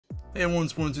Hey everyone,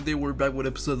 Spawn. Today we're back with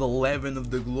episode 11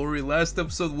 of The Glory. Last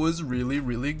episode was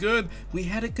really good. We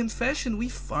had a confession. We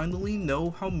finally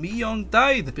know how Mi-young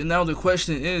died. But now the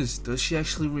question is, does she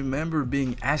actually remember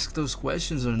being asked those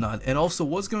questions or not? And also,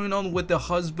 what's going on with the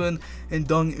husband and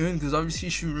Dong-eun? Because obviously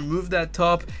she removed that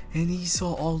top and he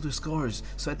saw all the scars.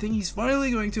 So I think he's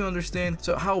finally going to understand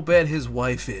how bad his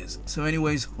wife is. So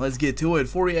anyways, let's get to it.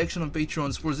 For reaction on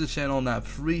Patreon, supports the channel, not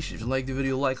free. If you like the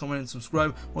video, like, comment, and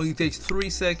subscribe. Only takes 3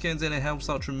 seconds and it helps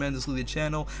out tremendously the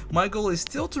channel. My goal is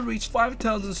still to reach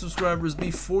 5,000 subscribers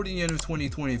before the end of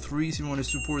 2023. So if you want to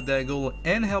support that goal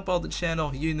and help out the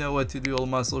channel, you know what to do. All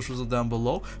my socials are down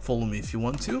below. Follow me if you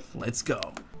want to. Let's go.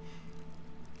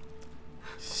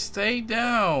 Stay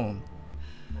down.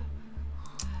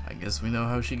 I guess we know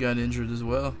how she got injured as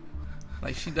well.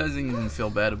 Like, she doesn't even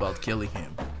feel bad about killing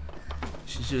him.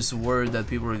 She's just worried that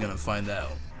people are gonna find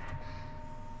out.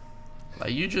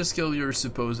 Like, you just killed your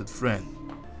supposed friend.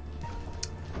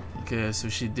 Okay, so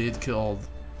she did kill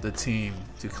the team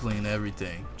to clean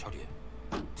everything.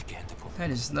 That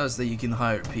is nuts that you can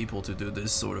hire people to do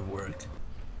this sort of work.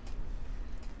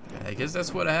 I guess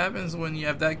that's what happens when you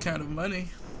have that kind of money.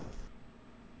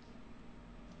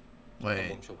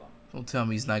 Wait, don't tell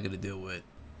me he's not gonna do it.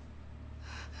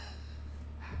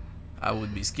 I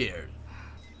would be scared.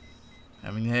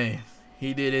 I mean, hey,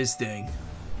 he did his thing.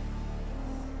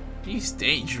 He's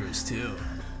dangerous too.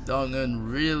 Dong-eun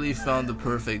really found the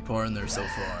perfect partner so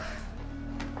far.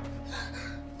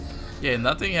 Yeah,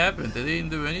 nothing happened. They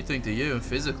didn't do anything to you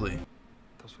physically.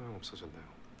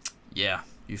 Yeah,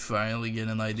 you finally get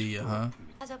an idea, huh?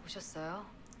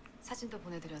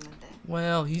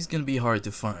 Well, he's gonna be hard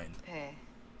to find.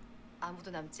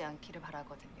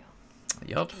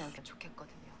 Yup.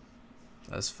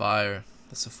 That's fire.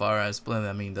 That's a fire-ass plan.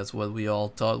 I mean, that's what we all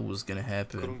thought was gonna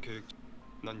happen.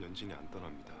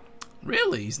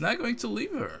 Really? He's not going to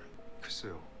leave her? Is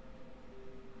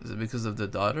it because of the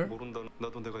daughter?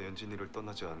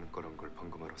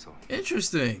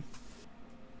 Interesting.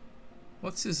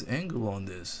 What's his angle on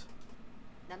this?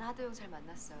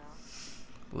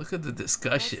 Look at the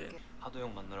discussion.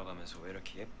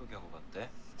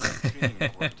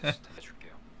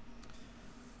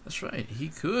 That's right, he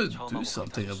could do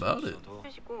something about it.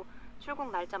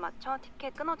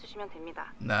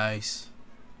 Nice.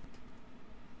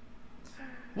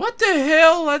 What the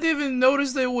hell? I didn't even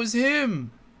notice that it was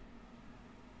him.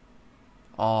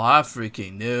 Oh, I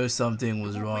freaking knew something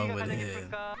was wrong with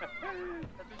him.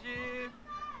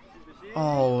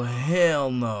 Oh, hell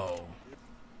no.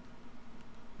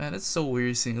 Man, it's so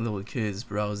weird seeing little kids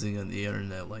browsing on the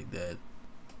internet like that.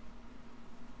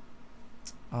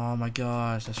 Oh my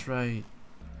gosh, that's right.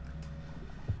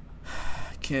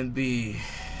 Can't be.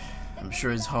 I'm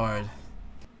sure it's hard.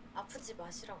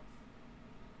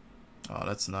 Oh,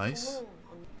 that's nice.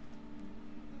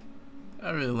 I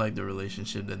really like the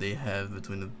relationship that they have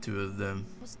between the two of them.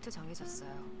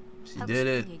 She did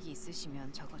it.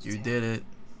 You did it.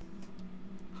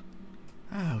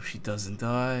 I hope she doesn't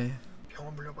die.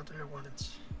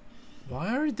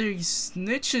 Why are there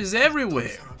snitches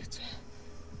everywhere?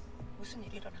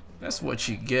 That's what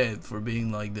you get for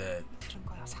being like that.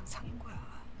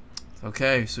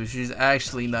 Okay, so she's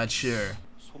actually not sure.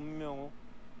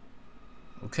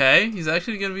 Okay, he's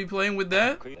actually gonna be playing with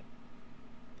that?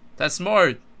 That's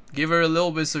smart. Give her a little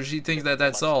bit so she thinks that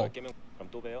that's all.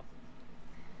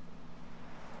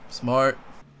 Smart.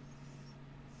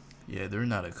 Yeah, they're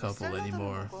not a couple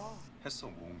anymore.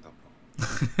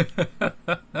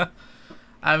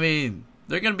 I mean,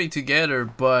 they're gonna be together,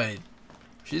 but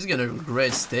she's gonna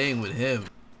regret staying with him.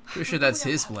 Pretty sure that's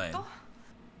his plan.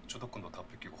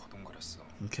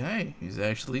 Okay, he's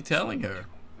actually telling her.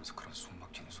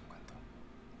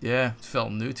 Yeah, it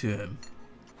felt new to him.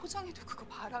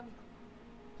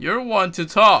 You're one to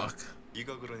talk.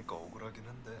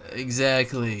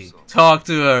 Exactly. Talk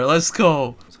to her. Let's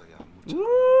go.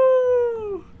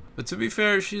 Woo! But to be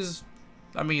fair, she's...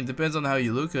 I mean, it depends on how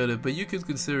you look at it, but you could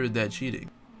consider that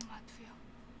cheating.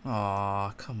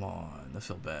 Aw, come on. I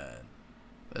feel bad.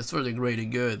 That's for the greater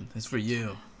good. It's for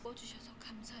you.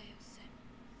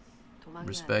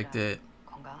 Respect it.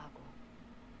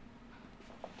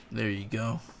 There you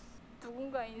go.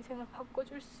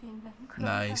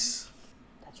 Nice.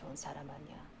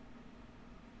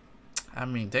 I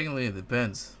mean, technically it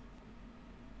depends.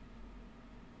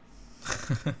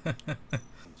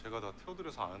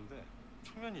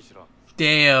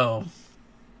 Damn.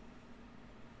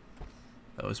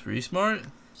 That was pretty smart.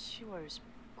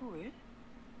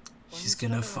 She's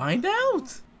gonna find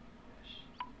out.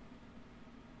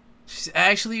 She's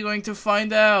actually going to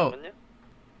find out.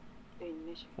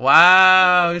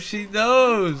 Wow, she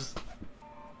knows.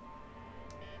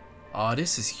 Oh,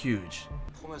 this is huge.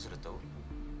 포맷을 했다고?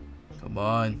 Come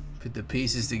on, put the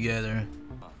pieces together.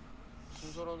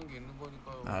 순서라는 게 있는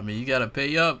거니까요. I mean, you gotta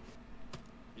pay up.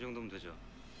 이 정도면 되죠.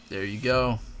 There you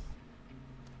go.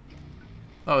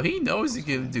 Oh, he knows he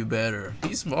can do better.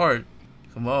 He's smart.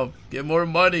 Come on, get more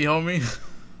money, homie.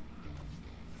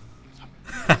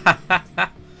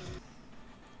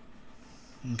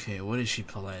 Okay, what is she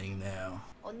playing now?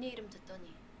 언니 이름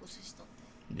듣더니 웃으시던데.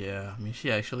 Yeah, I mean,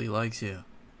 she actually likes you.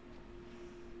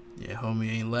 Yeah,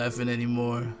 homie ain't laughing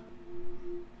anymore.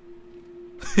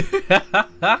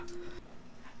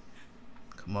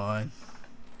 Come on.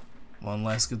 One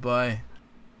last goodbye.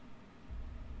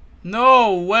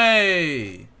 No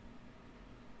way!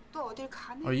 또 어딜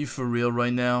가니? Are you for real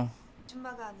right now?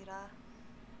 아줌마가 아니라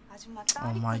아줌마 Oh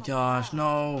딸이 my gosh,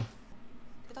 no.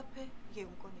 대답해. 이게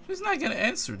용건이야. He's not gonna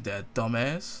answer that,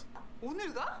 dumbass.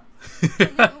 오늘 가?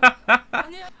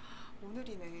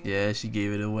 오늘이네. Yeah, she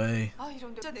gave it away. 아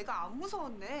이런 진짜 내가 안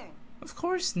무서웠네. Of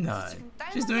course not. 지금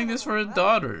딸 She's doing this for her 만나는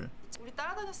daughter. 거야? 우리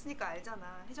따라다녔으니까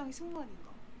알잖아. 혜정이 승무원인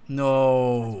거.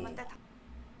 No. 아줌마 딸 다.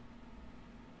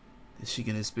 Is she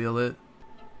gonna spill it?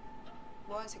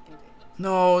 뭐한 새끼인데?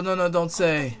 No, don't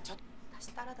say.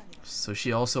 다시 따라다니라. So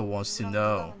she also wants to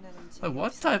know. Like,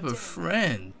 what type of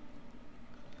friend?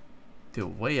 The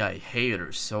way I hate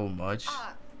her so much.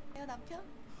 아, 내 남편?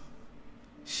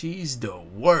 She's the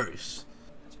worst.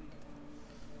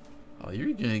 Oh,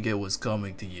 you're gonna get what's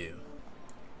coming to you.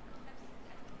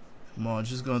 Come on,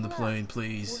 just go on the plane,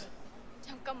 please.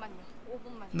 잠깐만요.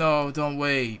 5분만. No, don't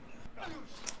wait.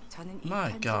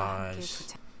 My gosh.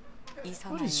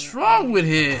 What is wrong with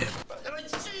him?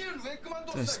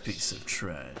 This piece of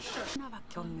trash.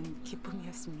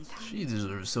 She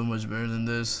deserves so much better than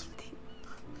this.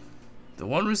 The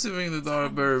one receiving the daughter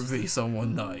better be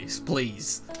someone nice,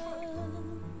 please.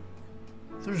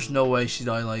 There's no way she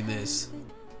died like this.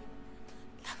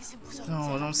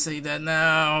 No, don't say that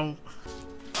now.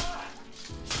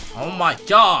 Oh my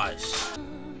gosh.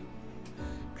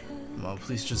 Come on,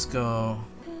 please just go.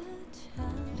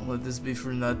 Don't let this be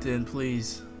for nothing,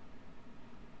 please.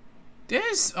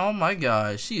 This, oh my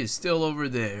gosh, she is still over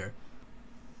there.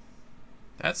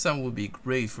 That sound would be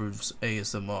great for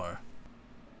ASMR.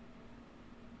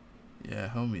 Yeah,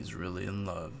 homie's really in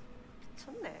love.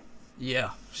 좋네.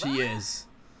 Yeah, she is.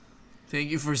 Thank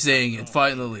you for saying it,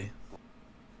 finally.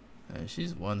 And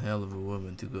she's one hell of a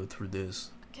woman to go through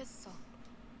this.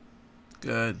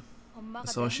 Good.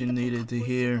 That's all she needed to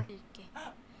hear.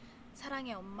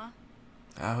 사랑해 엄마.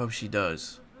 I hope she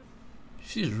does.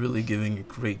 She's really giving a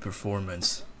great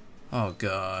performance. Oh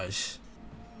gosh.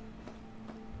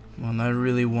 Man, I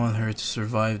really want her to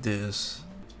survive this.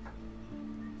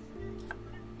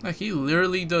 Like, he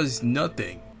literally does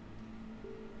nothing.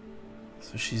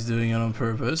 So she's doing it on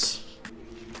purpose.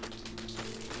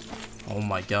 Oh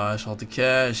my gosh, all the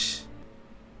cash.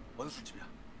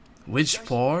 Which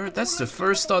part? That's the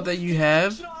first thought that you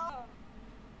have?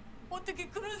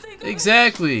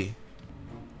 Exactly.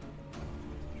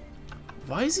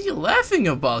 Why is he laughing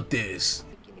about this?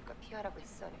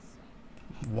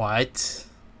 What?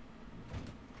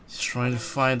 He's trying to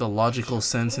find a logical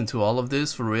sense into all of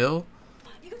this, for real?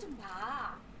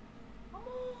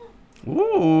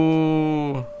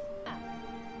 Ooh.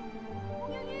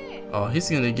 Oh, he's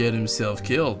gonna get himself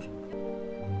killed.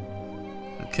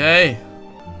 Okay.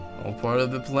 All part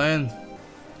of the plan.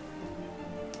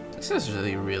 This is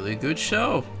really, really good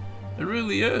show. It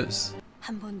really is.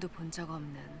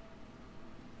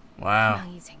 Wow.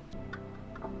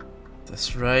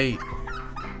 That's right.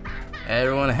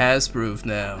 Everyone has proof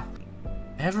now.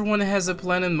 Everyone has a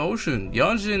plan in motion.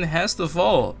 Yeonjin has to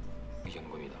fall.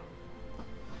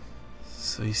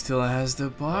 So he still has the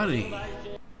body.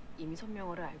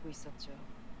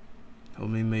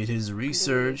 Homie made his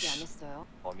research.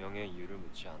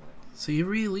 So he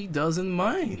really doesn't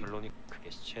mind.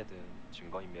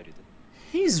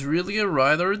 He's really a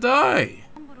ride or die.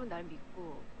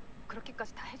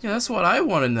 Yeah, that's what I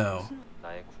want to know.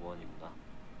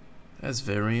 That's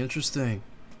very interesting.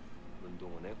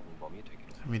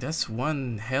 I mean, that's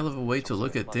one hell of a way to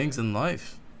look at things in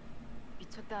life.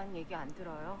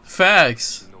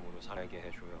 Facts.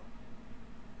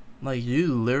 Like,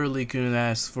 you literally couldn't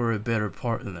ask for a better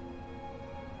partner.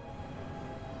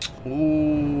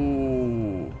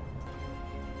 Ooh.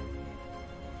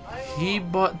 He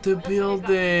bought the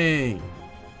building.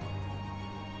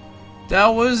 That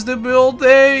was the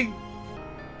building.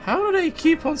 How do they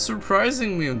keep on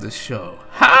surprising me in this show?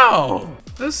 How?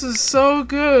 This is so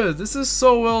good. This is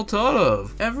so well thought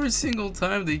of. Every single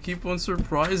time they keep on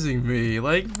surprising me.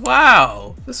 Like,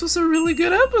 wow. This was a really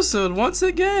good episode once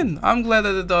again. I'm glad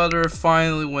that the daughter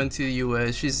finally went to the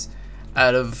US. She's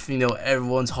out of, you know,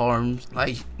 everyone's harm.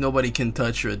 Like, nobody can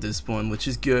touch her at this point, which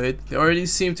is good. They already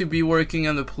seem to be working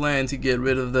on the plan to get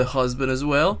rid of the husband as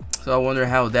well, so I wonder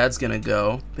how that's gonna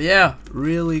go. But yeah,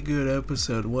 really good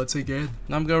episode once again.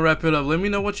 I'm gonna wrap it up. Let me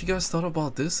know what you guys thought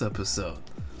about this episode.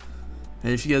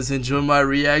 And if you guys enjoyed my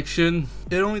reaction,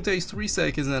 it only takes 3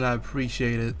 seconds and I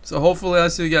appreciate it. So hopefully I'll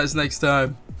see you guys next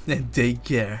time, and take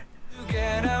care.